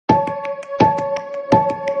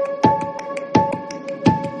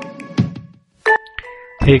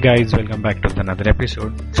Hey guys, welcome back to another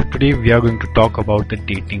episode. So today we are going to talk about the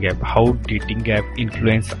dating app, how dating app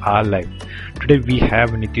influence our life. Today we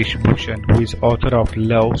have Nitish Bhushan, who is author of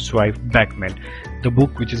Love Swipe Backman, the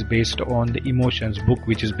book which is based on the emotions, book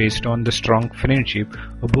which is based on the strong friendship,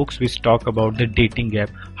 books which talk about the dating app,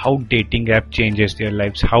 how dating app changes their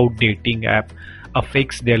lives, how dating app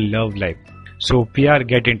affects their love life. So we are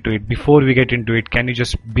get into it. Before we get into it, can you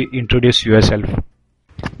just introduce yourself?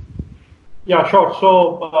 Yeah, sure.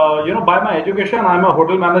 So, by my education, I'm a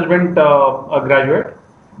hotel management graduate.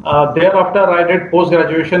 Thereafter, I did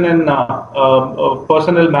post-graduation in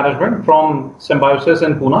personnel management from Symbiosis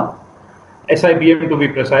in Pune, SIBM to be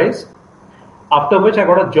precise. After which, I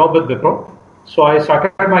got a job with Wipro. So, I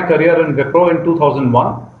started my career in Wipro in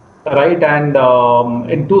 2001, right? And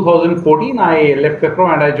in 2014, I left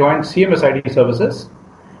Wipro and I joined CMS ID Services.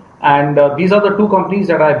 And these are the two companies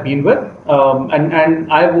that I've been with,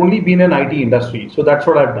 and I've only been in IT industry, so that's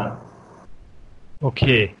what I've done.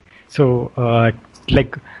 Okay, so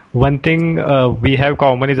like one thing we have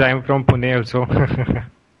common is I am from Pune also.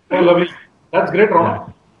 Oh, lovely. That's great,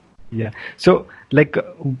 Ron. Yeah. So like.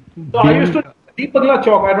 So I used to Deep Bangla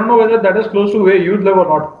Chowk. I don't know whether that is close to where you live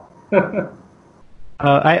or not.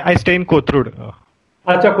 I stay in Kothurud.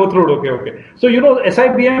 Acha, Kothurud, okay. So,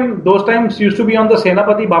 SIBM, those times used to be on the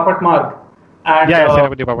Senapati Bapat Marg. And, yeah,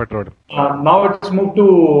 Senapati Bapat Road. Now it's moved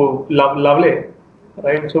to Lavle,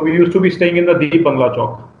 right? So we used to be staying in the Deep Bangla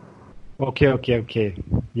Chowk. Okay.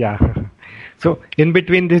 Yeah. So in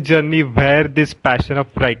between this journey, where this passion of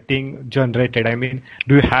writing generated? I mean,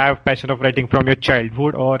 do you have passion of writing from your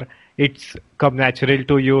childhood, or it's come natural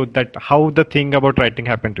to you that how the thing about writing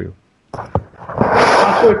happened to you?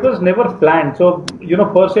 So it was never planned. So,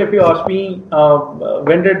 per se, if you ask me,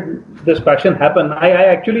 when did this passion happen? I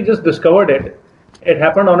actually just discovered it. It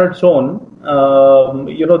happened on its own.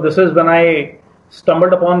 This is when I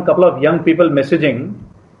stumbled upon a couple of young people messaging,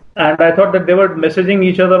 and I thought that they were messaging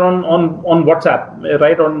each other on WhatsApp,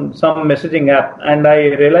 right, on some messaging app. And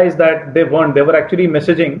I realized that they weren't. They were actually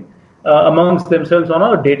messaging amongst themselves on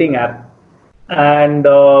a dating app. And,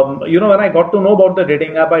 when I got to know about the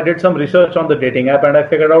dating app, I did some research on the dating app and I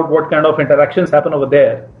figured out what kind of interactions happen over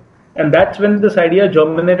there. And that's when this idea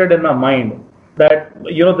germinated in my mind that,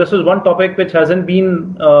 this is one topic which hasn't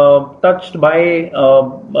been touched by a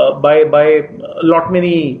lot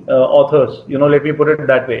many authors, let me put it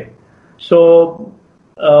that way. So,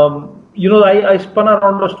 I spun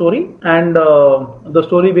around the story and the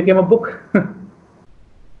story became a book.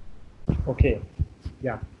 Okay.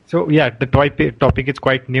 Yeah. So yeah, the topic is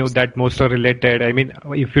quite new that most are related. I mean,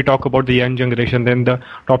 if you talk about the young generation, then the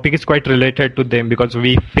topic is quite related to them because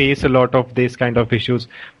we face a lot of these kind of issues.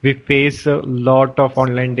 We face a lot of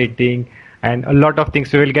online dating and a lot of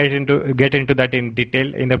things. We will get into that in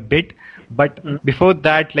detail in a bit. But before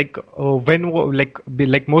that, like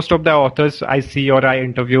most of the authors I see or I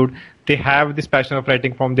interviewed, they have this passion of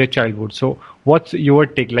writing from their childhood. So what's your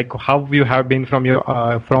take? Like how you have been from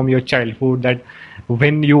your childhood that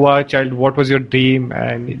when you were a child, what was your dream,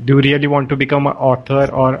 and do you really want to become an author,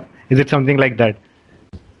 or is it something like that?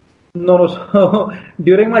 No. So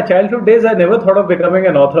during my childhood days, I never thought of becoming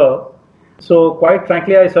an author. So quite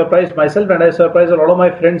frankly, I surprised myself and I surprised a lot of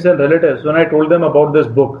my friends and relatives when I told them about this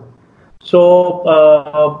book. So,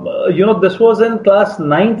 this was in class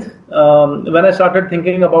 9th when I started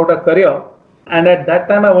thinking about a career. And at that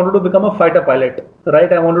time, I wanted to become a fighter pilot,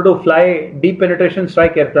 right? I wanted to fly deep penetration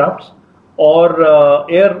strike aircrafts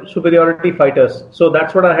or air superiority fighters. So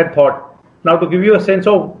that's what I had thought. Now, to give you a sense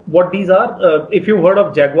of what these are, if you've heard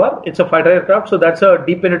of Jaguar, it's a fighter aircraft. So that's a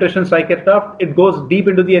deep penetration strike aircraft. It goes deep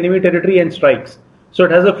into the enemy territory and strikes. So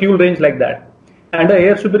it has a fuel range like that. And the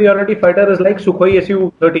air superiority fighter is like Sukhoi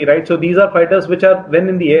Su-30, right? So these are fighters which are, when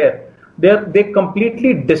in the air, they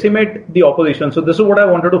completely decimate the opposition. So this is what I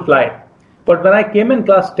wanted to fly. But when I came in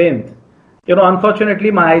class 10th,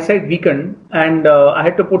 unfortunately my eyesight weakened and I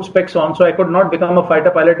had to put specs on, so I could not become a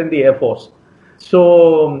fighter pilot in the Air Force.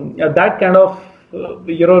 So that kind of,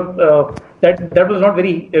 that was not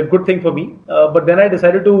very a good thing for me. But then I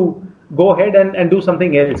decided to go ahead and do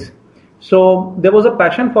something else. So there was a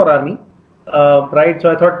passion for army, right?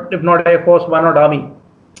 So I thought, if not Air Force, why not army?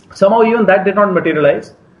 Somehow even that did not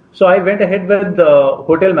materialize. So I went ahead with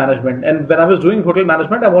hotel management. And when I was doing hotel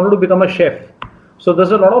management, I wanted to become a chef. So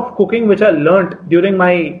there's a lot of cooking which I learned during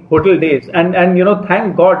my hotel days. And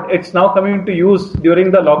thank God it's now coming to use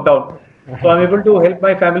during the lockdown. So I'm able to help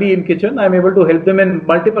my family in kitchen. I'm able to help them in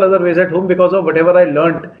multiple other ways at home because of whatever I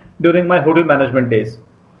learned during my hotel management days.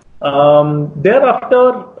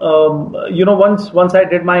 Thereafter, once I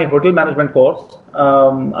did my hotel management course,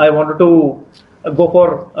 I wanted to go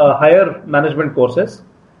for higher management courses.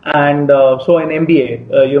 and so an MBA,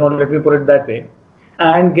 let me put it that way,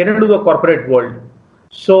 and get into the corporate world.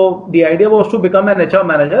 So the idea was to become an HR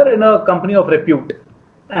manager in a company of repute,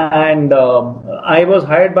 and I was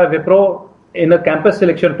hired by Wipro in a campus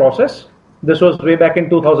selection process. This was way back in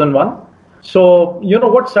 2001. So,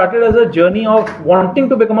 what started as a journey of wanting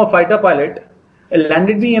to become a fighter pilot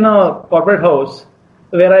landed me in a corporate house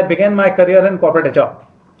where I began my career in corporate HR.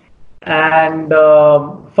 And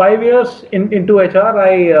 5 years into HR,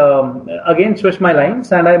 I again switched my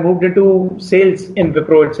lines and I moved into sales in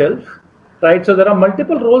Wipro itself. Right. So there are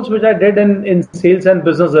multiple roles which I did in sales and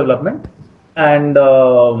business development. And,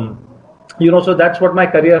 so that's what my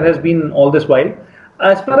career has been all this while.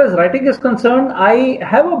 As far as writing is concerned, I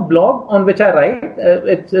have a blog on which I write.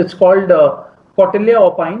 It's called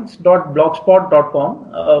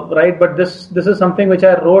kautilyaopines.blogspot.com, right? But this is something which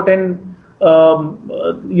I wrote in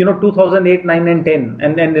 2008, 9, and 10,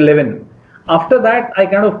 and 11. After that, I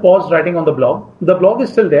kind of paused writing on the blog. The blog is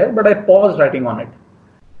still there, but I paused writing on it.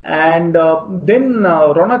 And then,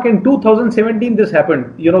 Ronak, in 2017, this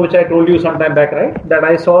happened, which I told you sometime back, right? That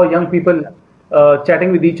I saw young people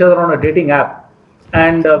chatting with each other on a dating app.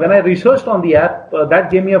 And when I researched on the app,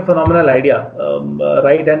 that gave me a phenomenal idea,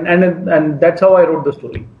 right? And that's how I wrote the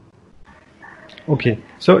story. Okay.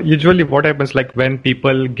 So usually what happens, like when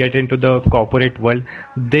people get into the corporate world,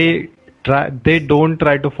 they don't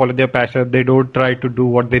try to follow their passion. They don't try to do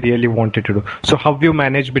what they really wanted to do. So how do you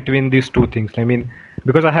manage between these two things? I mean,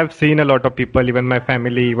 because I have seen a lot of people, even my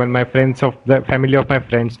family, even my friends of the family of my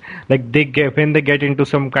friends, like when they get into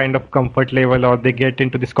some kind of comfort level or they get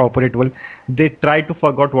into this corporate world, they try to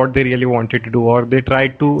forget what they really wanted to do, or they try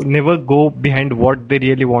to never go behind what they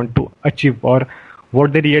really want to achieve or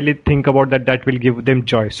what they really think about that will give them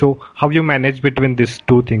joy. So how you manage between these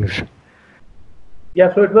two things?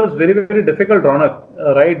 Yeah, so it was very, very difficult, Ronak,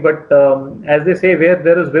 right? But as they say, where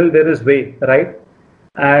there is will, there is way, right?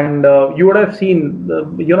 And you would have seen,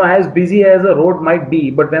 as busy as a road might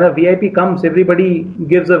be, but when a VIP comes, everybody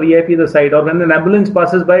gives a VIP the side. Or when an ambulance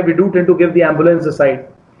passes by, we do tend to give the ambulance the side.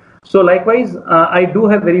 So likewise, I do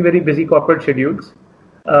have very, very busy corporate schedules,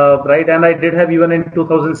 right? And I did have even in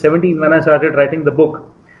 2017 when I started writing the book.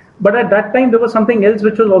 But at that time, there was something else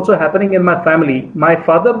which was also happening in my family. My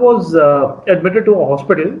father was admitted to a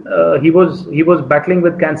hospital. He was battling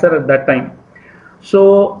with cancer at that time.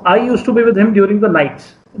 So I used to be with him during the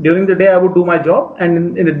nights. During the day, I would do my job,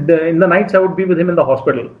 and in the nights, I would be with him in the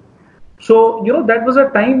hospital. So that was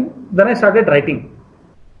a time when I started writing.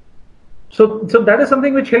 So that is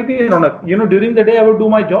something which helped me, Ronak. During the day, I would do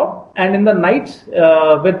my job, and in the nights,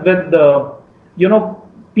 with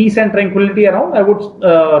peace and tranquility around, I would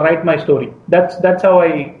write my story. That's how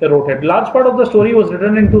I wrote it. Large part of the story was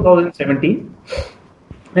written in 2017,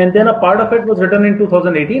 and then a part of it was written in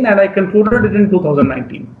 2018, and I concluded it in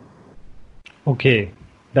 2019. Okay,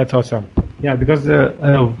 that's awesome. Yeah, because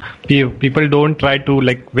people don't try to,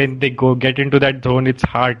 like, when they get into that zone, it's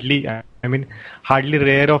hardly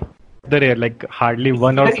rare of the rare, like hardly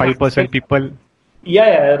 1 or 5% people.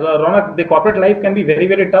 Yeah, Ronak, the corporate life can be very,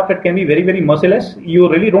 very tough. It can be very, very merciless. You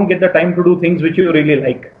really don't get the time to do things which you really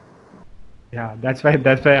like. Yeah, that's why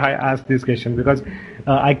I asked this question, because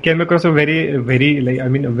I came across a very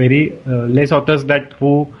less authors that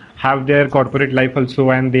who have their corporate life also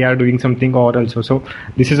and they are doing something or also. So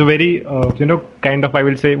this is a very kind of, I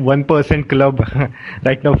will say, 1% club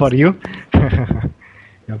right now for you.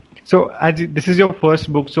 Yeah. So as this is your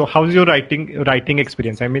first book, so how's your writing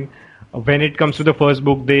experience? I mean, when it comes to the first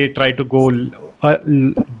book, they try to go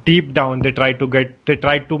deep down. They try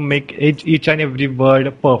to make each and every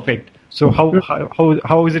word perfect. So how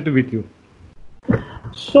is it with you?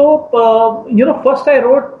 So first I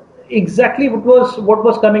wrote exactly what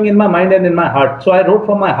was coming in my mind and in my heart. So I wrote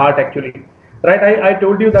from my heart, actually. Right? I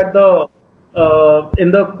told you that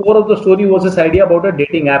in the core of the story was this idea about a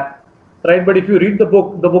dating app. Right? But if you read the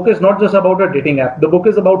book is not just about a dating app. The book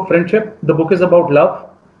is about friendship. The book is about love.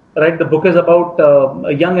 Right? The book is about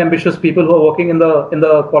young, ambitious people who are working in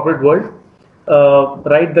the corporate world.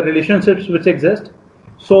 Right? The relationships which exist.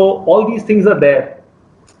 So all these things are there.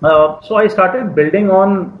 So I started building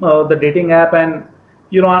on the dating app, and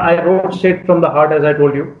I wrote straight from the heart, as I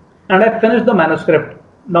told you, and I finished the manuscript.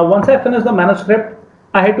 Now, once I finished the manuscript,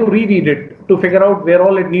 I had to reread it to figure out where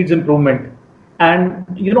all it needs improvement. And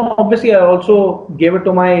obviously, I also gave it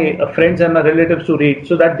to my friends and my relatives to read,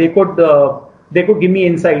 so that they could give me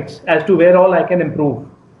insights as to where all I can improve.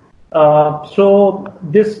 So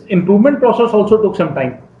this improvement process also took some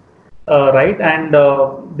time. Right, and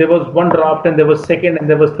there was one draft, and there was second, and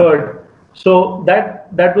there was third. So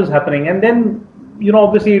that was happening, and then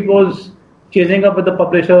obviously it was chasing up with the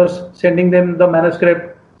publishers, sending them the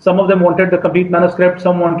manuscript, Some of them wanted the complete manuscript.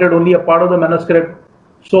 Some wanted only a part of the manuscript.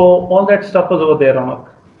 So all that stuff was over there, Ramak.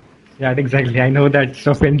 Yeah, exactly. I know that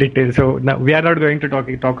stuff in detail. So now we are not going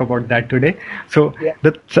to talk about that today. So Yeah.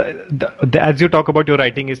 as you talk about your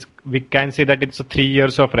writing, is we can say that it's 3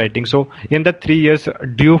 years of writing. So in the 3 years,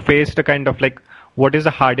 do you face the kind of like what is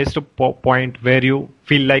the hardest point where you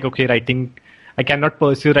feel like okay, writing, I cannot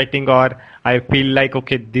pursue writing, or I feel like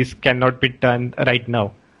okay, this cannot be done right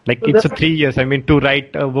now. Like So it's a that's- 3 years. I mean, to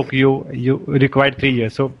write a book, you require 3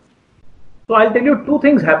 years. So I'll tell you two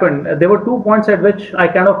things happened. There were 2 points at which I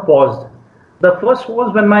kind of paused. The first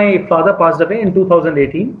was when my father passed away in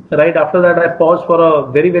 2018. Right after that, I paused for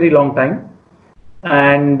a very, very long time.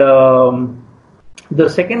 And the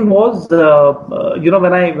second was,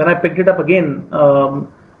 when I picked it up again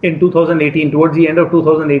in 2018, towards the end of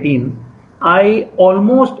 2018, I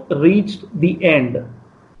almost reached the end,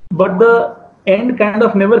 but the end kind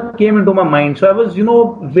of never came into my mind. So I was,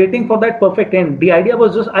 waiting for that perfect end. The idea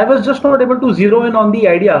was I was just not able to zero in on the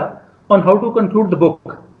idea on how to conclude the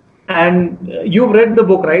book. And you've read the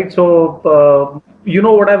book, right? So you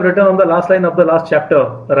know what I've written on the last line of the last chapter,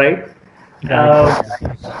 right?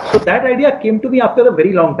 So that idea came to me after a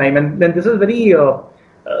very long time, and then this is very,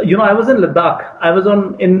 I was in Ladakh. I was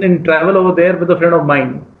in travel over there with a friend of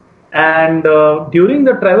mine, and during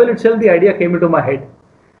the travel itself, the idea came into my head.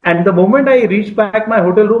 And the moment I reached back my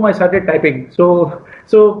hotel room, I started typing. So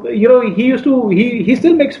he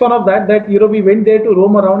still makes fun of that. That we went there to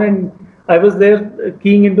roam around, and I was there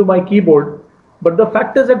keying into my keyboard. But the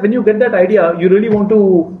fact is that when you get that idea, you really want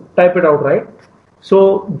to type it out, right?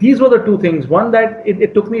 So these were the two things. One, that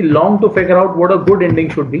it took me long to figure out what a good ending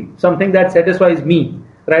should be, something that satisfies me,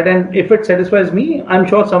 right? And if it satisfies me, I'm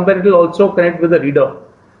sure somewhere it will also connect with the reader.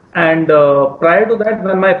 And prior to that,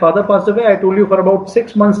 when my father passed away, I told you for about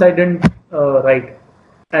 6 months I didn't write,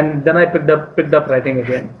 and then I picked up writing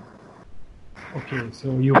again. Okay,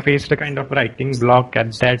 so you faced a kind of writing block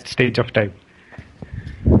at that stage of time.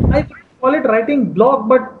 I call it writing block,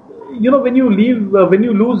 but when you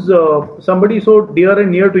lose somebody so dear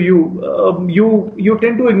and near to you, you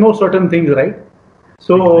tend to ignore certain things, right?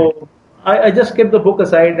 So I just kept the book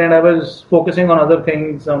aside, and I was focusing on other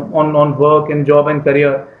things, on work and job and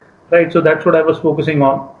career, right? So that's what I was focusing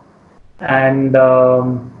on. And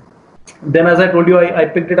then, as I told you, I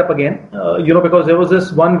picked it up again, because there was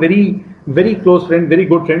this one very, very close friend, very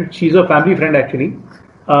good friend. She's a family friend, actually.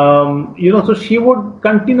 So she would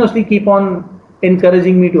continuously keep on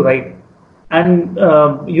encouraging me to write. And,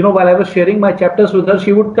 while I was sharing my chapters with her,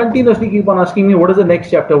 she would continuously keep on asking me, what is the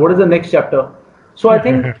next chapter? What is the next chapter? So I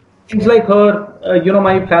think things like her,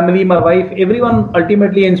 my family, my wife, everyone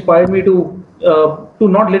ultimately inspired me to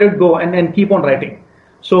not let it go and keep on writing.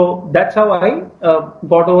 So that's how I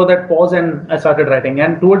got over that pause and I started writing.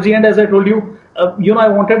 And towards the end, as I told you, I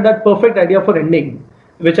wanted that perfect idea for ending,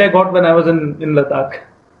 which I got when I was in Ladakh.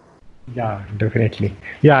 Yeah, definitely.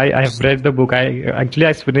 Yeah, I have read the book. I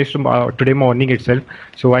finished today morning itself,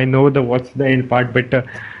 so I know what's the end part. But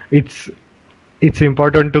it's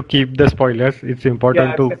important to keep the spoilers. It's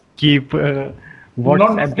important to keep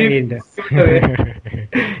what's at the end.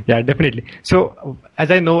 Yeah, definitely. So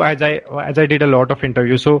as I know, as I did a lot of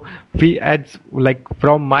interviews, so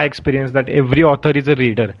from my experience that every author is a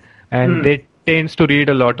reader, and they tends to read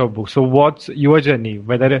a lot of books. So what's your journey?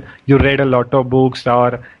 Whether you read a lot of books,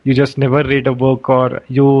 or you just never read a book, or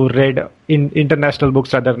you read international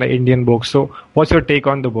books rather than Indian books. So what's your take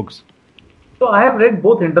on the books? So I have read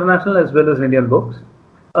both international as well as Indian books.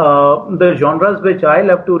 The genres which I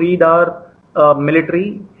love to read are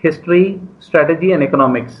military, history, strategy, and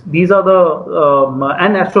economics. These are the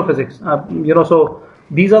and astrophysics. So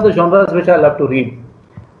these are the genres which I love to read.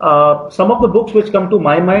 Some of the books which come to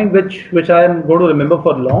my mind, which I am going to remember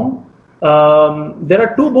for long. There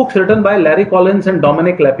are 2 books written by Larry Collins and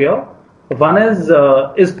Dominic Lapierre. One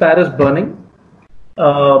is Paris Burning,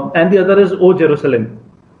 and the other is O Jerusalem.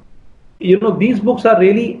 These books are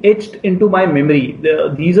really etched into my memory.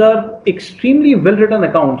 These are extremely well-written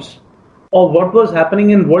accounts of what was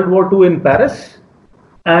happening in World War II in Paris,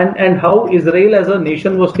 and how Israel as a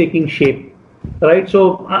nation was taking shape. Right.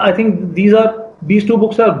 So I think these 2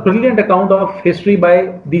 books are brilliant account of history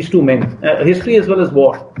by these 2 men, history as well as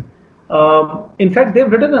war. In fact, they've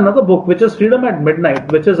written another book, which is Freedom at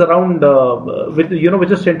Midnight, which is around,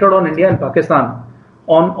 which is centered on India and Pakistan,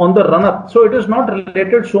 on the run-up. So it is not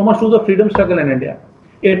related so much to the freedom struggle in India.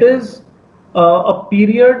 It is a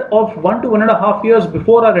period of 1 to 1.5 years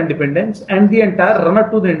before our independence, and the entire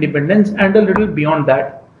run-up to the independence, and a little beyond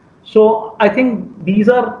that. So I think these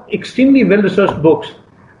are extremely well-researched books.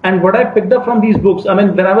 And what I picked up from these books, I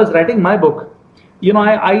mean, when I was writing my book,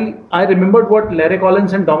 I remembered what Larry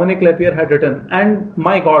Collins and Dominic Lapierre had written, and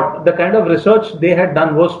my God, the kind of research they had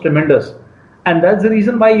done was tremendous, and that's the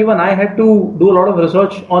reason why even I had to do a lot of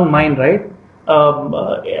research on mine, right?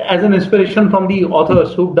 As an inspiration from the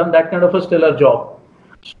authors who've done that kind of a stellar job.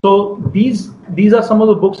 So these are some of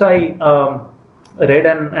the books I read,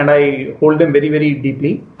 and I hold them very, very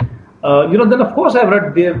deeply. Then of course I've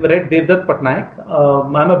read Devdutt Pattanaik.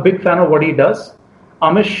 I'm a big fan of what he does.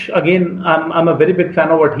 Amish, again, I'm a very big fan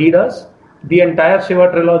of what he does. The entire Shiva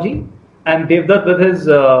trilogy, and Devdutt with his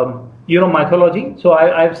mythology. So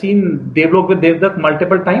I've seen Devlok with Devdutt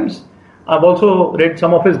multiple times. I've also read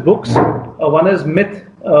some of his books. One is Myth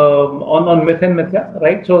on Myth and Mithya,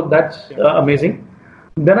 right? So that's amazing.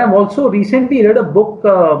 Then I've also recently read a book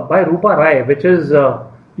by Rupa Rai, which is a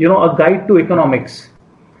guide to economics.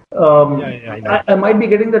 I might be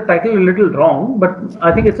getting the title a little wrong, but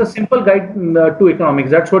I think it's a simple guide to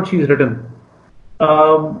economics. That's what she's written.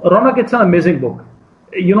 Ronak, it's an amazing book.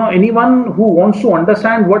 Anyone who wants to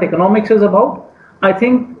understand what economics is about, I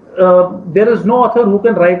think there is no author who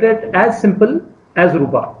can write it as simple as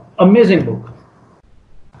Rupa. Amazing book.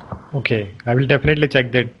 Okay, I will definitely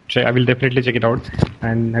check that. I will definitely check it out,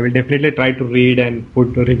 and I will definitely try to read and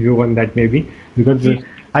put a review on that maybe, because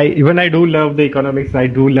I do love the economics. I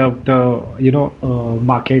do love the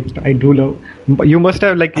market. I do love. You must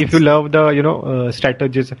have, like, if you love the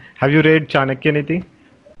strategies. Have you read Chanakya Niti?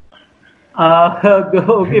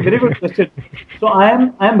 Okay, very good question. So I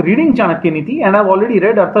am reading Chanakya Niti, and I've already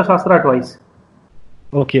read Arthashastra twice.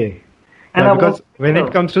 Okay. And because when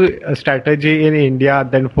it comes to strategy in India,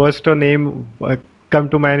 then first name come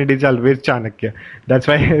to mind, it is always Chanakya. That's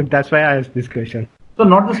why I asked this question. So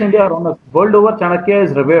not just India, Ronak. World over, Chanakya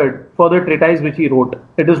is revered for the treatise which he wrote.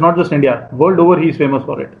 It is not just India. World over, he is famous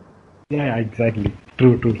for it. Yeah, exactly.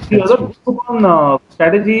 True. The other book on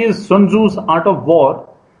strategy is Sun Tzu's Art of War.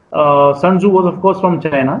 Sun Tzu was, of course, from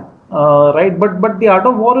China, right? But the Art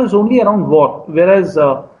of War is only around war, whereas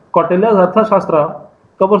Kautilya's Arthashastra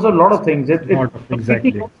covers a lot of things. It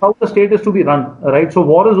exactly how the state is to be run, right? So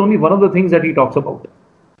war is only one of the things that he talks about.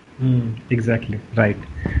 Exactly, right.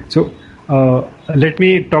 So let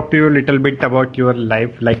me talk to you a little bit about your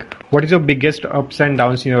life. Like, what is your biggest ups and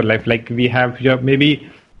downs in your life? Like, we have your maybe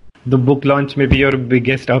the book launch, maybe your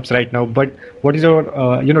biggest ups right now. But what is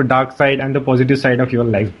your dark side and the positive side of your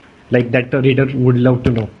life? Like that the reader would love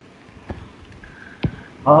to know.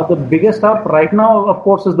 The biggest up right now, of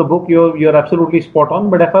course, is the book. You're absolutely spot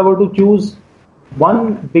on. But if I were to choose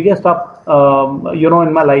one biggest up,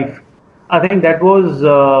 in my life, I think that was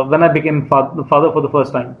when I became father for the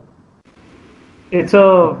first time. It's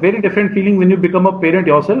a very different feeling when you become a parent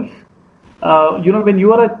yourself. When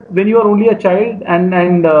you are only a child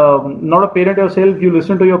and not a parent yourself, you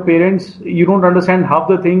listen to your parents. You don't understand half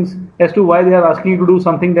the things as to why they are asking you to do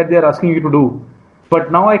something that they are asking you to do. But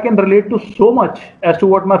now I can relate to so much as to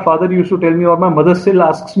what my father used to tell me, or my mother still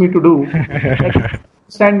asks me to do. I can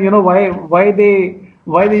understand, why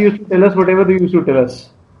they used to tell us whatever they used to tell us.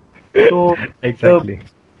 So exactly.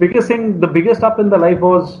 The biggest up in the life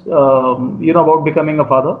was, about becoming a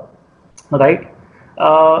father, right?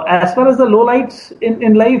 As far as the lowlights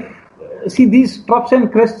in life, see, these troughs and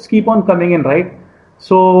crests keep on coming in, right?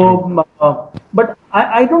 So, but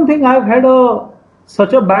I don't think I've had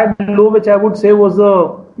such a bad low, which I would say was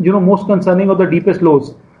the most concerning or the deepest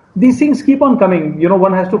lows. These things keep on coming.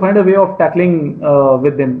 One has to find a way of tackling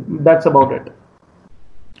with them. That's about it.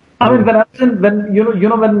 I mean,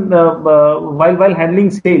 while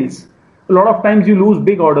handling sales, a lot of times you lose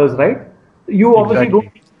big orders, right? You obviously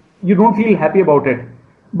don't feel happy about it.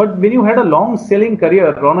 But when you had a long selling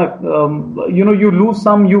career, Ronak, you lose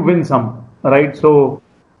some, you win some, right? So,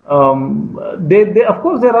 of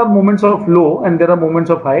course, there are moments of low and there are moments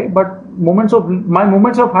of high, but my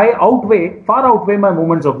moments of high far outweigh my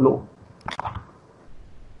moments of low.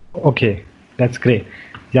 Okay, that's great.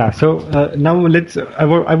 Yeah. So now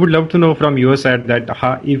I would love to know from your side that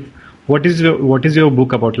what is your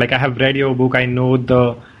book about? Like, I have read your book. I know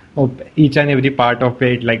of each and every part of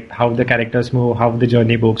it, like how the characters move, how the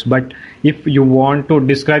journey books. But if you want to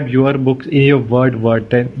describe your book in your word,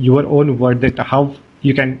 then your own word, that how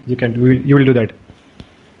you will do that.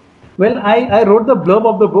 Well, I wrote the blurb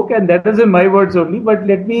of the book, and that is in my words only. But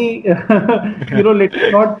let me, let me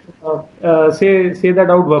not say that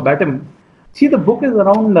out verbatim. See, the book is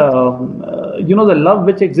around, the love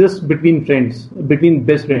which exists between friends, between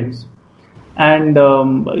best friends. And,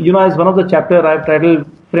 as one of the chapter I've titled,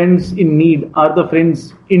 Friends in Need are the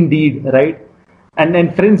friends indeed, right?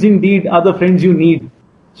 And friends indeed are the friends you need.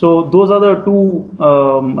 So those are the two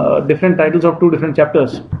different titles of two different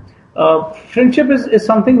chapters. friendship is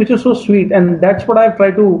something which is so sweet, and that's what I've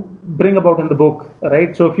tried to bring about in the book,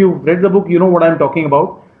 right? So if you've read the book, you know what I'm talking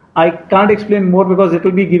about. I can't explain more because it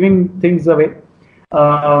will be giving things away.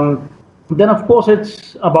 Then, of course,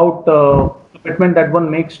 it's about commitment that one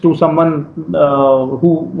makes to someone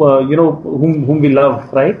whom we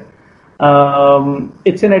love, right?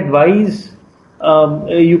 It's an advice.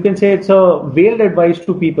 You can say it's a veiled advice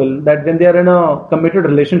to people that when they are in a committed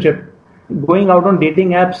relationship, going out on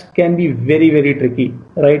dating apps can be very, very tricky,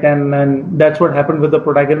 right? And that's what happened with the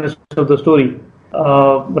protagonist of the story,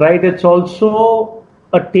 right? It's also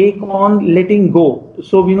a take on letting go.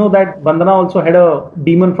 So we know that Vandana also had a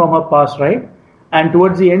demon from her past, right? And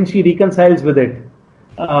towards the end, she reconciles with it.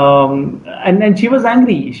 And she was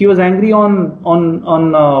angry. She was angry on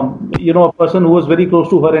a person who was very close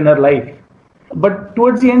to her in her life. But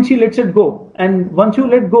towards the end, she lets it go. And once you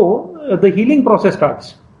let go, the healing process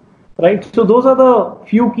starts. Right. So those are the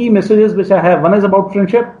few key messages which I have. One is about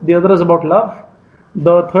friendship. The other is about love.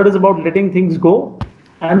 The third is about letting things go.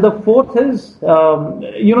 And the fourth is,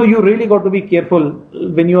 you really got to be careful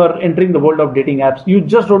when you are entering the world of dating apps. You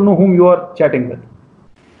just don't know whom you are chatting with.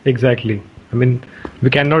 Exactly. I mean, we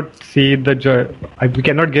cannot see we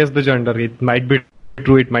cannot guess the gender. It might be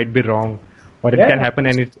true, it might be wrong, or it can happen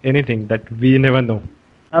anything that we never know.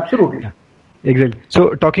 Absolutely. Yeah. Exactly.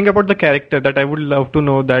 So talking about the character, that I would love to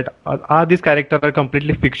know that are these characters are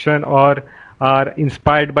completely fiction or are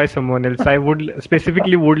inspired by someone else? I would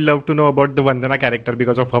love to know about the Vandana character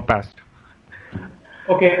because of her past.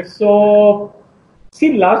 Okay, so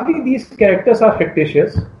see, largely these characters are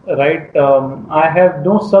fictitious, right? I have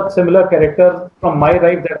no such similar character from my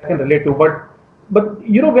life that I can relate to. But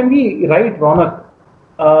when we write Ronak,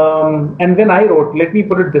 and when I wrote, let me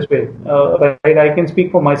put it this way, right? I can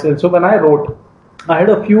speak for myself. So when I wrote, I had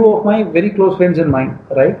a few of my very close friends in mind,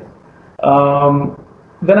 right?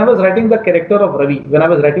 When I was writing the character of Ravi, when I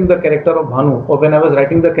was writing the character of Bhanu, or when I was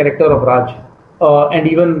writing the character of Raj, and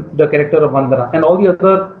even the character of Vandana, and all the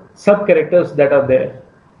other sub characters that are there,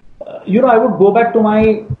 I would go back to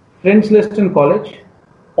my friends list in college,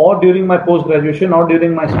 or during my post graduation, or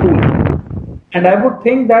during my school. And I would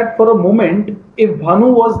think that for a moment, if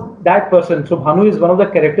Bhanu was that person, so Bhanu is one of the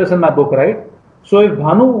characters in my book, right? So if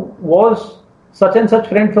Bhanu was such and such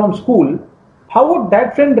friend from school, how would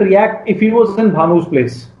that friend react if he was in Bhanu's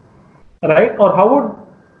place, right? Or how would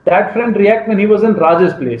that friend react when he was in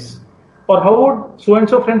Raj's place? Or how would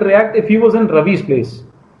so-and-so friend react if he was in Ravi's place?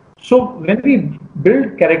 So when we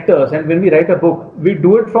build characters and when we write a book, we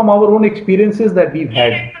do it from our own experiences that we've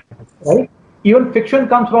had, right? Even fiction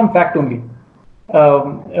comes from fact only.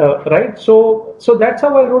 Right? So that's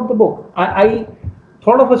how I wrote the book. I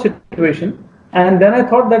thought of a situation, and then I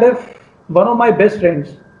thought that if one of my best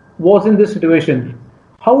friends was in this situation,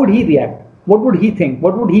 how would he react? What would he think?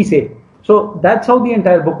 What would he say? So that's how the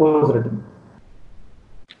entire book was written.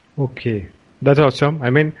 Okay, that's awesome. I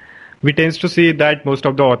mean, we tend to see that most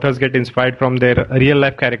of the authors get inspired from their real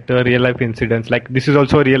life character, real life incidents. Like this is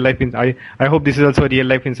also a real life. I hope this is also a real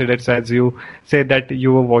life incident, as you said that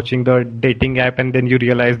you were watching the dating app and then you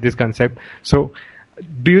realized this concept. So,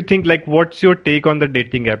 do you think what's your take on the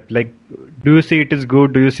dating app? Like, do you see it is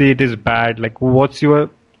good? Do you see it is bad? Like, how do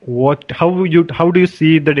you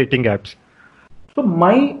see the dating apps? So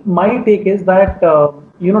my take is that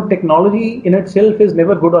technology in itself is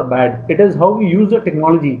never good or bad. It is how we use the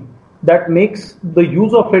technology that makes the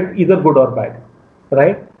use of it either good or bad,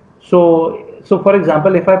 right? So for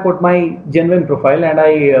example, if I put my genuine profile and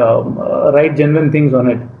I write genuine things on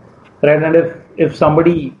it, right? And if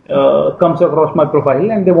somebody comes across my profile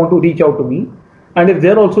and they want to reach out to me, and if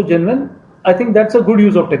they're also genuine, I think that's a good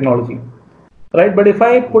use of technology, right? But if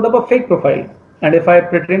I put up a fake profile and if I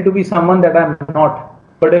pretend to be someone that I'm not,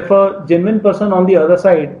 but if a genuine person on the other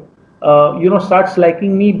side, starts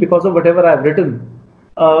liking me because of whatever I've written,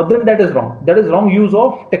 then that is wrong. That is wrong use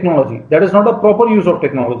of technology. That is not a proper use of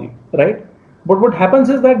technology, right? But what happens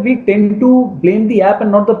is that we tend to blame the app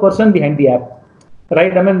and not the person behind the app,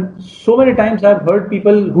 right? I mean, so many times I've heard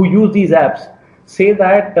people who use these apps say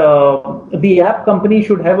that the app company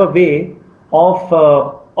should have a way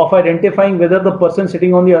of identifying whether the person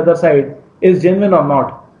sitting on the other side is genuine or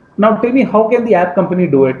not. Now tell me, how can the app company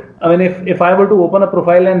do it? I mean, if I were to open a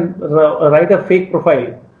profile and write a fake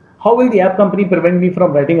profile, how will the app company prevent me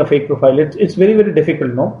from writing a fake profile? It's very, very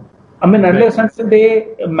difficult, no? I mean, unless until they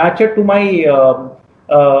match it to my,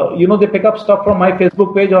 they pick up stuff from my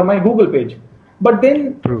Facebook page or my Google page. But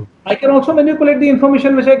then True. I can also manipulate the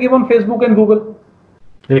information which I give on Facebook and Google.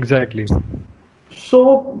 Exactly.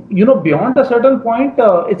 So, beyond a certain point,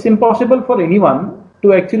 it's impossible for anyone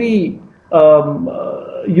to actually,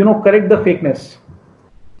 correct the fakeness.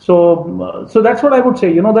 So that's what I would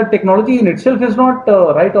say. That technology in itself is not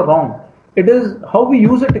right or wrong. It is how we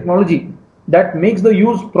use the technology that makes the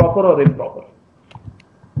use proper or improper.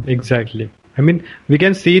 Exactly. I mean, we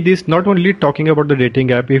can see this not only talking about the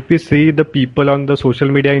dating app. If we see the people on the social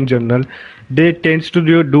media in general, they tends to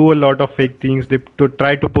do a lot of fake things. They to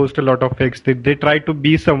try to post a lot of fakes. They try to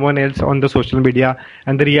be someone else on the social media,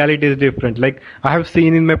 and the reality is different. Like I have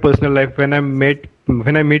seen in my personal life when I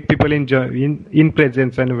meet people in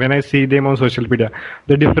presence and when I see them on social media,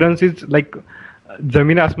 the difference is like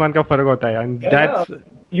जमीन आसमान का फर्क होता है, and that's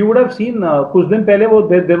You would have seen कुछ दिन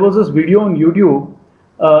पहले there was this video on YouTube.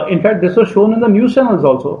 In fact, this was shown in the news channels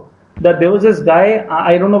also. That there was this guy.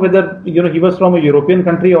 I don't know whether he was from a European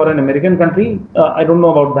country or an American country. I don't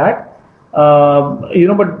know about that.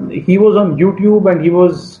 But he was on YouTube and he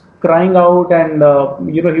was crying out and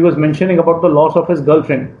he was mentioning about the loss of his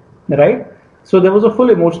girlfriend, right? So there was a full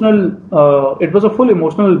emotional. It was a full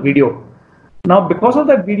emotional video. Now, because of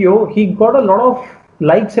that video, he got a lot of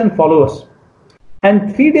likes and followers.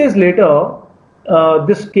 And 3 days later,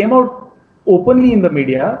 this came out openly in the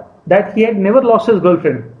media that he had never lost his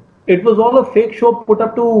girlfriend. It was all a fake show put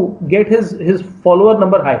up to get his follower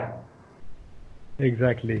number high.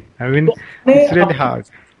 Exactly. I mean, it's really hard.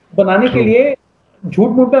 बनाने के लिए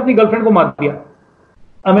झूठ मूठ पे अपनी girlfriend को मार दिया.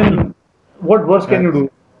 I mean, what worse can you do?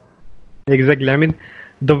 Exactly. I mean,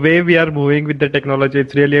 the way we are moving with the technology,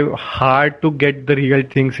 it's really hard to get the real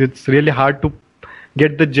things. It's really hard to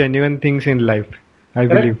get the genuine things in life, I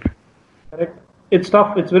believe. Correct. It's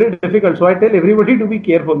tough. It's very difficult. So I tell everybody to be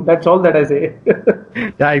careful. That's all that I say.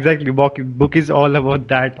 Yeah, exactly. Book is all about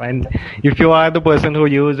that. And if you are the person who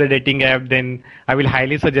use a dating app, then I will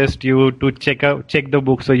highly suggest you to check the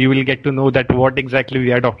book, so you will get to know that what exactly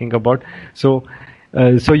we are talking about. So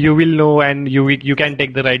you will know and you can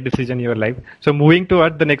take the right decision in your life. So moving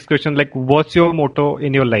toward the next question, like what's your motto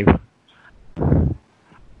in your life?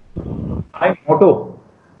 My motto.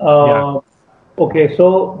 Yeah. Okay,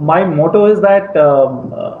 so my motto is that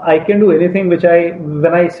I can do anything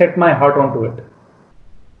when I set my heart onto it.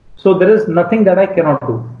 So there is nothing that I cannot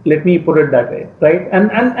do. Let me put it that way, right? And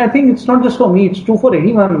I think it's not just for me; it's true for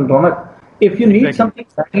anyone, Ronak. If you need something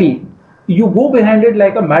badly, you go behind it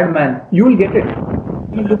like a madman. You will get it.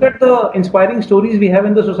 You look at the inspiring stories we have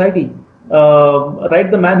in the society. Right,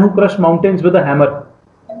 the man who crushed mountains with a hammer.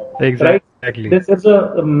 Exactly. Right? There's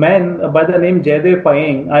a man by the name Jaidev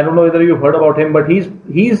Payeng. I don't know whether you've heard about him, but he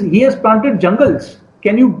has planted jungles.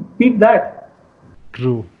 Can you beat that?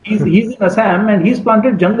 True. He's in Assam and he's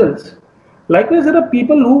planted jungles. Likewise, there are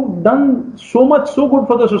people who've done so much, so good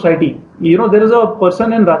for the society. There is a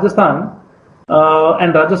person in Rajasthan,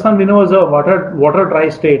 and Rajasthan we know is a water dry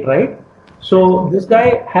state, right? So this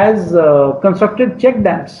guy has constructed check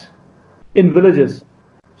dams in villages,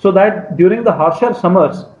 so that during the harsher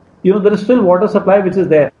summers, there is still water supply which is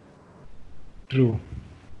there. True.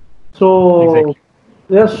 So exactly.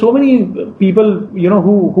 There are so many people,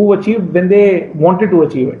 who achieved when they wanted to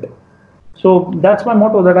achieve it. So that's my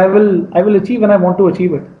motto, that I will achieve when I want to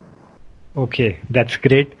achieve it. Okay, that's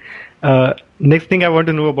great. Next thing I want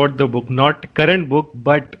to know about the book, not current book,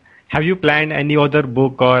 but have you planned any other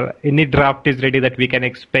book or any draft is ready that we can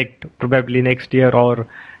expect probably next year or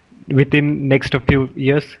within next few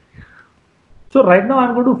years? So right now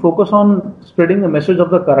I'm going to focus on spreading the message of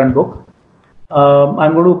the current book.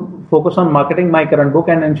 I'm going to focus on marketing my current book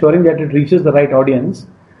and ensuring that it reaches the right audience.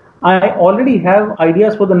 I already have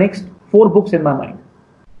ideas for the next 4 books in my mind.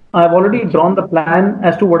 I've already drawn the plan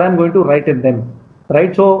as to what I'm going to write in them.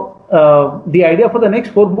 Right. So the idea for the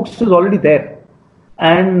next 4 books is already there.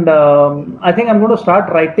 And I think I'm going to start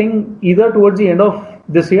writing either towards the end of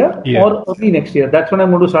this year or early next year. That's when I'm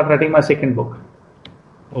going to start writing my second book.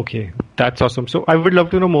 Okay, that's awesome. So I would love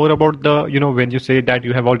to know more about the, when you say that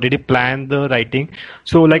you have already planned the writing.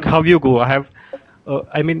 So like how you go? I have,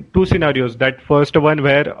 2 scenarios. That first one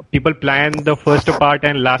where people plan the first part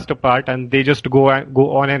and last part and they just go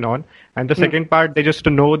on and on. And the second part, they just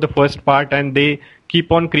know the first part and they keep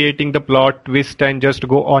on creating the plot twist and just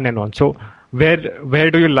go on and on. So where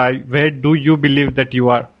do you lie? Where do you believe that you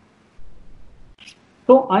are?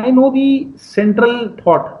 So I know the central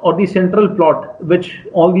thought or the central plot which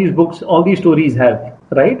all these books, all these stories have,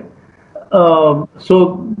 right? One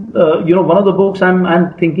of the books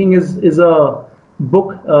I'm thinking is a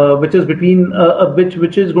book which is between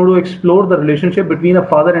which is going to explore the relationship between a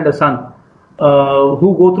father and a son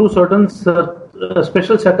who go through certain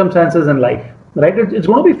special circumstances in life, right? It's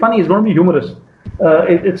going to be funny. It's going to be humorous.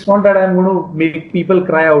 It's not that I'm going to make people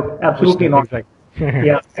cry out. Absolutely not. Exactly.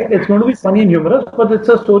 Yeah, it's going to be funny and humorous, but it's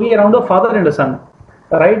a story around a father and a son,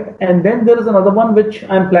 right? And then there is another one which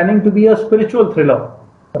I'm planning to be a spiritual thriller.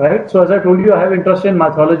 right? So as I told you, I have interest in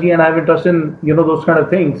mythology and I have interest in, those kind of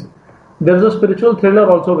things. There's a spiritual thriller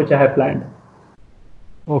also which I have planned.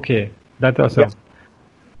 Okay, that's Yes. awesome.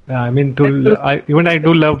 I mean, even I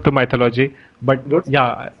do love the mythology, but Good.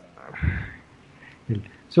 yeah.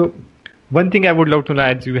 So one thing I would love to know,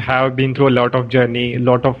 as you have been through a lot of journey, a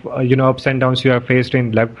lot of ups and downs you have faced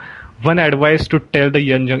in life. One advice to tell the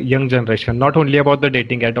young generation, not only about the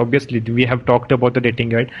dating app. Obviously, we have talked about the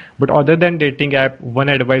dating app, but other than dating app, one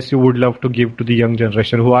advice you would love to give to the young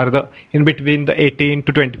generation who are the in between the 18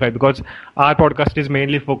 to 25, because our podcast is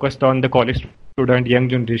mainly focused on the college student, young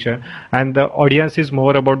generation, and the audience is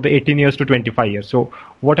more about the 18 years to 25 years. So,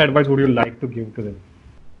 what advice would you like to give to them?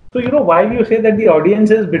 So, while you say that the audience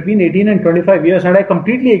is between 18 and 25 years, and I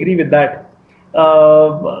completely agree with that,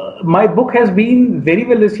 my book has been very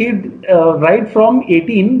well received right from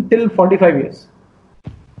 18 till 45 years.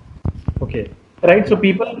 Okay. Right, so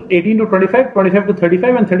people 18 to 25, 25 to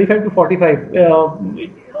 35, and 35 to 45.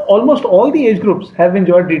 Almost all the age groups have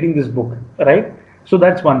enjoyed reading this book, right? So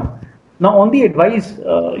that's one. Now, on the advice,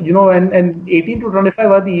 and 18 to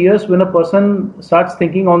 25 are the years when a person starts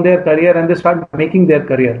thinking on their career and they start making their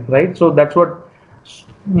career, right? So that's what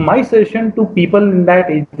my suggestion to people in that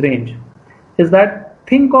age range is that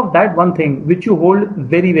think of that one thing which you hold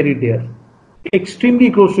very, very dear,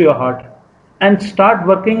 extremely close to your heart, and start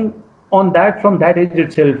working on that from that age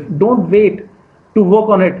itself. Don't wait to work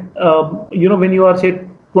on it, when you are, say,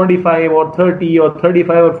 25 or 30 or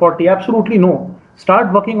 35 or 40. Absolutely no.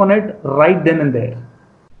 Start working on it right then and there.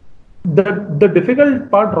 The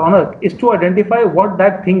difficult part, Ronak, is to identify what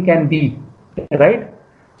that thing can be, right?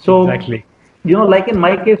 So, Exactly. like in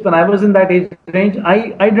my case, when I was in that age range,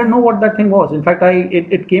 I didn't know what that thing was. In fact,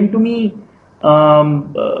 it came to me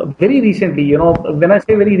very recently. When I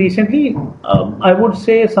say very recently, I would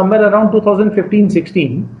say somewhere around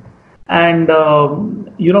 2015-16. And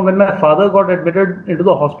when my father got admitted into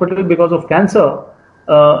the hospital because of cancer,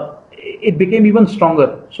 it became even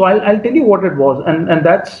stronger. So I'll tell you what it was, and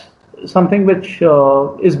that's something which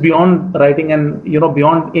is beyond writing and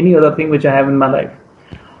beyond any other thing which I have in my life.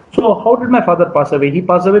 So how did my father pass away? He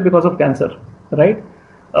passed away because of cancer, right?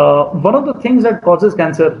 One of the things that causes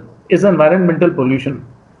cancer is environmental pollution.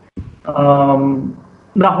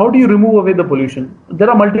 Now, how do you remove away the pollution? There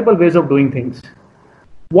are multiple ways of doing things.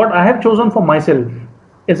 What I have chosen for myself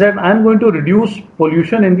is that I'm going to reduce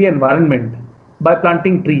pollution in the environment by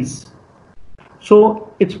planting trees.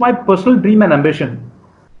 So it's my personal dream and ambition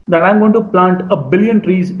that I'm going to plant 1 billion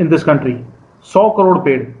trees in this country, 100 crore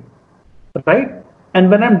ped, right? And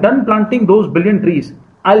when I'm done planting those billion trees,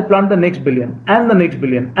 I'll plant the next billion and the next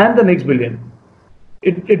billion and the next billion.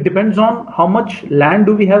 It depends on how much land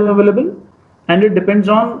do we have available, and it depends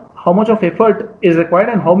on how much of effort is required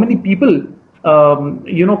and how many people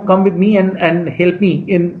come with me and help me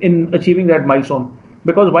in achieving that milestone.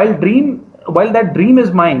 Because while that dream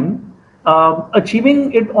is mine,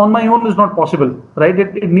 achieving it on my own is not possible, right?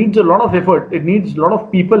 It needs a lot of effort. It needs a lot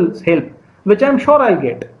of people's help, which I'm sure I'll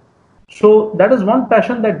get. So that is one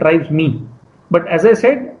passion that drives me. But as I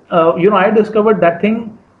said, I discovered that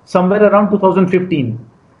thing somewhere around 2015.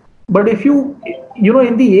 But if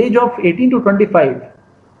in the age of 18 to 25,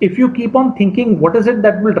 if you keep on thinking what is it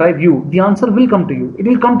that will drive you, the answer will come to you. It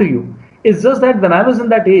will come to you. It's just that when I was in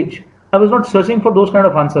that age, I was not searching for those kind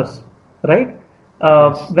of answers, right?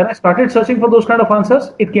 When I started searching for those kind of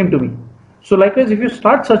answers, it came to me. So likewise, if you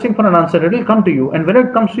start searching for an answer, it will come to you. And when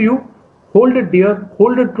it comes to you, hold it dear,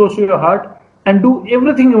 hold it close to your heart, and do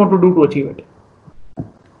everything you want to do to achieve it.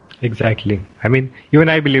 Exactly. I mean, even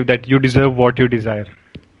I believe that you deserve what you desire.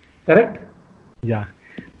 Correct? Yeah.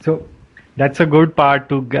 So that's a good part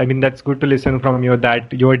that's good to listen from you,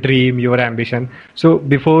 that your dream, your ambition. So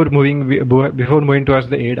before moving towards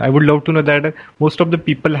the aid, I would love to know that most of the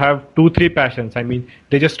people have 2-3 passions. I mean,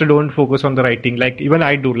 they just don't focus on the writing. Like even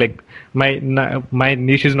I do. Like my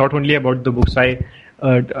niche is not only about the books.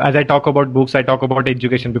 As I talk about books, I talk about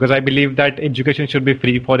education, because I believe that education should be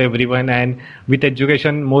free for everyone. And with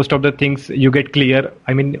education, most of the things you get clear.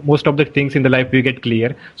 I mean, most of the things in the life you get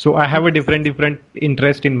clear. So I have a different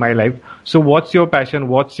interest in my life. So what's your passion?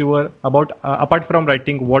 What's your apart from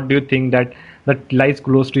writing? What do you think that lies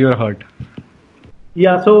close to your heart?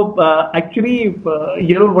 Yeah, so actually,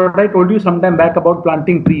 what I told you sometime back about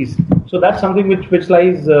planting trees. So that's something which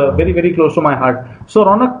lies very, very close to my heart. So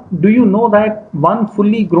Ronak, do you know that one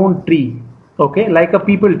fully grown tree, okay, like a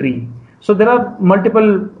people tree? So there are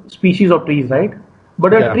multiple species of trees, right?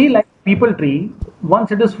 But a tree like people tree,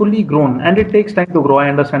 once it is fully grown, and it takes time to grow, I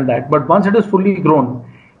understand that. But once it is fully grown,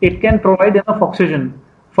 it can provide enough oxygen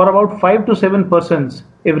for about 5 to 7 persons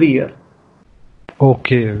every year.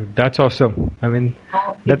 Okay, that's awesome. I mean,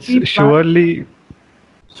 If that's we plant, surely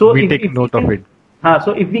so we take if we note of can, it.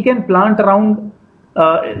 so if we can plant around,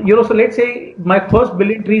 so let's say my first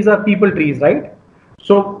billion trees are people trees, right?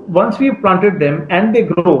 So once we've planted them and they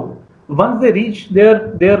grow, once they reach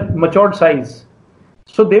their matured size,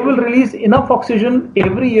 so they will release enough oxygen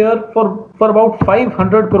every year for about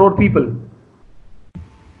 500 crore people,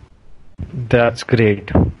 That's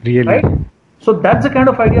great, really. right? So that's the kind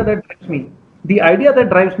of idea that drives me. The idea that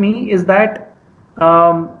drives me is that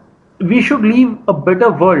we should leave a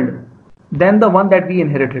better world than the one that we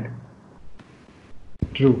inherited.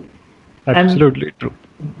 True. And Absolutely true.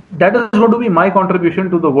 that is going to be my contribution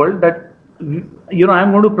to the world, that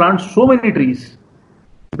I'm going to plant so many trees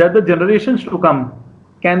that the generations to come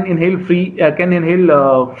can inhale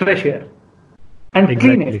fresh air and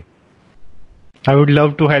clean air. Exactly. I would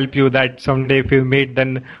love to help you that someday if you meet,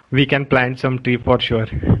 then we can plant some tree for sure.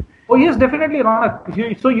 Oh yes, definitely,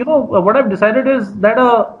 Ronak. So what I've decided is that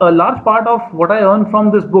a large part of what I earn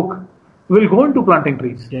from this book will go into planting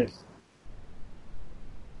trees. Yes.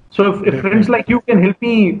 So if friends Definitely. like you can help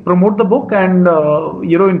me promote the book and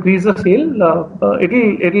increase the sale,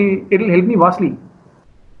 it'll help me vastly.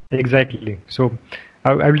 Exactly. So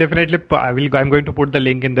I will definitely I'm going to put the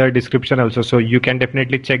link in the description also, so you can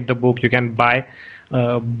definitely check the book. You can buy.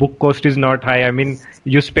 Book cost is not high. I mean,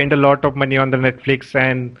 you spend a lot of money on the Netflix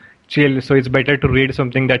and chill, so it's better to read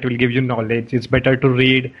something that will give you knowledge. It's better to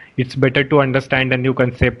read. It's better to understand a new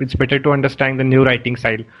concept. It's better to understand the new writing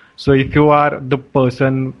style. So if you are the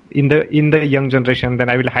person in the young generation, then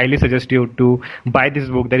I will highly suggest you to buy this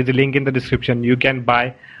book. There is a link in the description. You can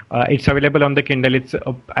buy. It's available on the Kindle. It's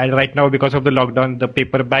right now because of the lockdown, the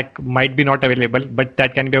paperback might be not available, but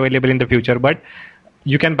that can be available in the future. But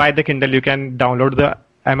you can buy the Kindle. You can download the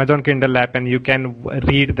Amazon Kindle app, and you can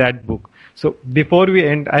read that book. So before we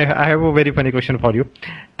end, I have a very funny question for you.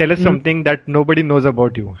 Tell us something that nobody knows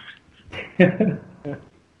about you. There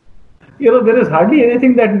is hardly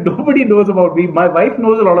anything that nobody knows about me. My wife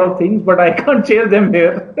knows a lot of things, but I can't share them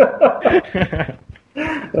here.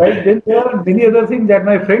 Right? Then there are many other things that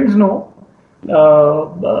my friends know.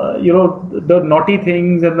 The naughty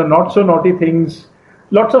things and the not so naughty things,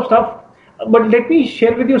 lots of stuff. But let me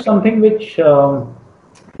share with you something which,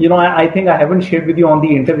 I think I haven't shared with you on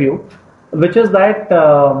the interview, which is that,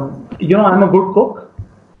 I'm a good cook.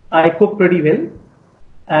 I cook pretty well.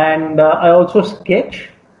 And I also sketch.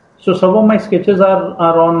 So some of my sketches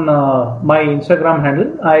are on my Instagram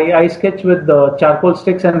handle. I sketch with charcoal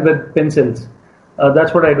sticks and with pencils.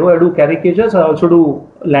 That's what I do. I do caricatures. I also do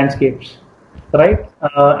landscapes, right?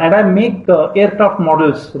 And I make aircraft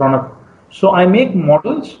models, Ronak. So I make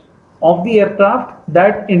models of the aircraft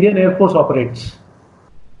that Indian Air Force operates.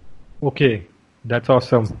 Okay, that's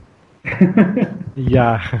awesome.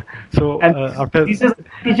 Yeah. So And after this is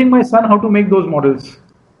teaching my son how to make those models.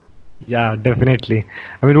 Yeah, definitely.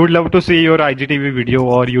 I mean, would love to see your IGTV video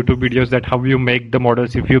or YouTube videos that how you make the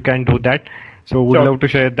models if you can do that. So would Sure. love to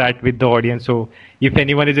share that with the audience. So if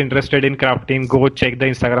anyone is interested in crafting, go check the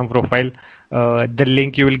Instagram profile. The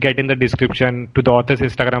link you will get in the description to the author's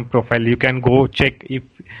Instagram profile. You can go check if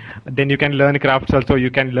then you can learn crafts also.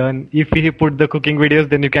 You can learn if he put the cooking videos,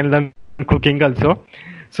 then you can learn cooking also.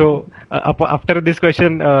 So after this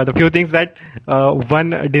question, the few things that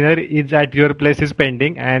one dinner is at your place is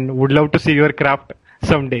pending, and would love to see your craft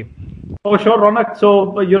someday. Oh, sure, Ronak.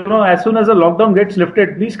 So, as soon as the lockdown gets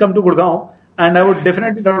lifted, please come to Gurgaon and I would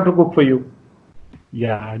definitely love to cook for you.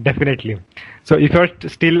 Yeah, definitely. So if you're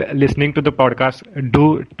still listening to the podcast,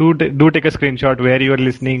 do take a screenshot where you are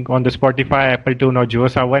listening on the Spotify, Apple Tune, or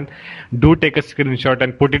JioSaavn. Do take a screenshot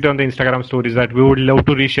and put it on the Instagram stories that we would love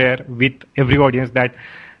to reshare with every audience that,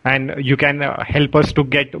 and you can help us to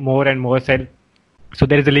get more and more sell. So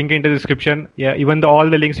there is a link in the description. Yeah, even all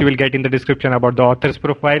the links you will get in the description about the author's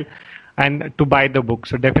profile and to buy the book.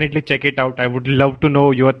 So definitely check it out. I would love to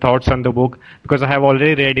know your thoughts on the book because I have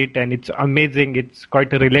already read it and it's amazing. It's quite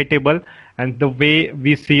relatable, and the way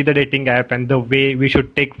we see the dating app and the way we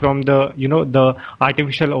should take from the the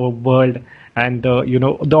artificial world and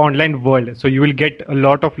the online world. So you will get a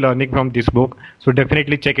lot of learning from this book. So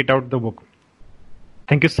definitely check it out, the book.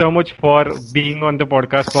 Thank you so much for being on the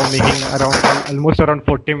podcast, for making almost around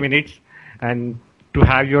 40 minutes and to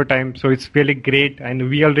have your time. So it's really great. And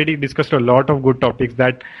we already discussed a lot of good topics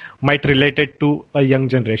that might relate it to a young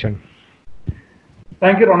generation.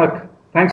 Thank you, Ronak.